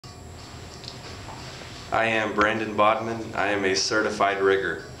I am Brandon Bodman. I am a certified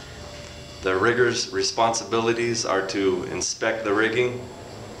rigger. The rigger's responsibilities are to inspect the rigging,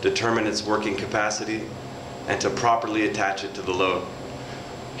 determine its working capacity, and to properly attach it to the load.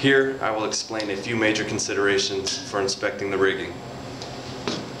 Here, I will explain a few major considerations for inspecting the rigging.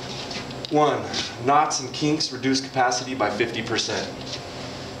 1. Knots and kinks reduce capacity by 50%.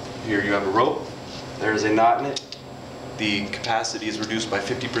 Here you have a rope. There is a knot in it. The capacity is reduced by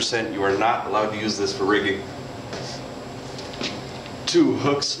 50%. You are not allowed to use this for rigging. 2.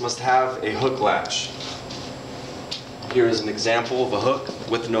 Hooks must have a hook latch. Here is an example of a hook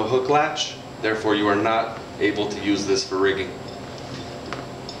with no hook latch. Therefore, you are not able to use this for rigging.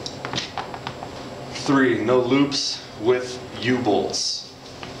 3. No loops with U-bolts.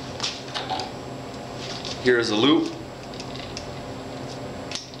 Here is a loop.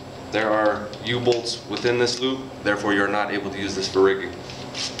 There are U-bolts within this loop, therefore you are not able to use this for rigging.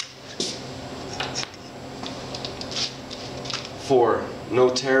 4. No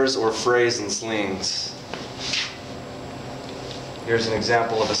tears or frays in slings. Here's an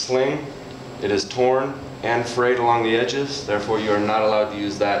example of a sling. It is torn and frayed along the edges, therefore you are not allowed to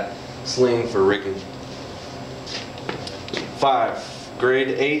use that sling for rigging. 5. Grade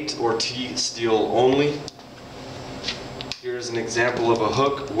 8 or T steel only. Here's an example of a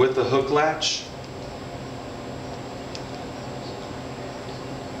hook with a hook latch.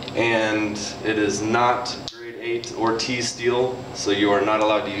 And it is not grade 8 or T steel, so you are not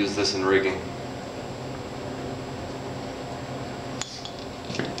allowed to use this in rigging.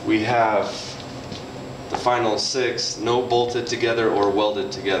 We have the final 6, no bolted together or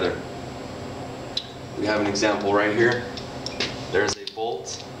welded together. We have an example right here. There's a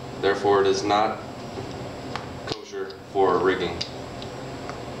bolt, therefore it is not kosher for rigging.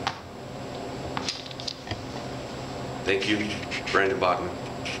 Thank you, Brandon Bodman.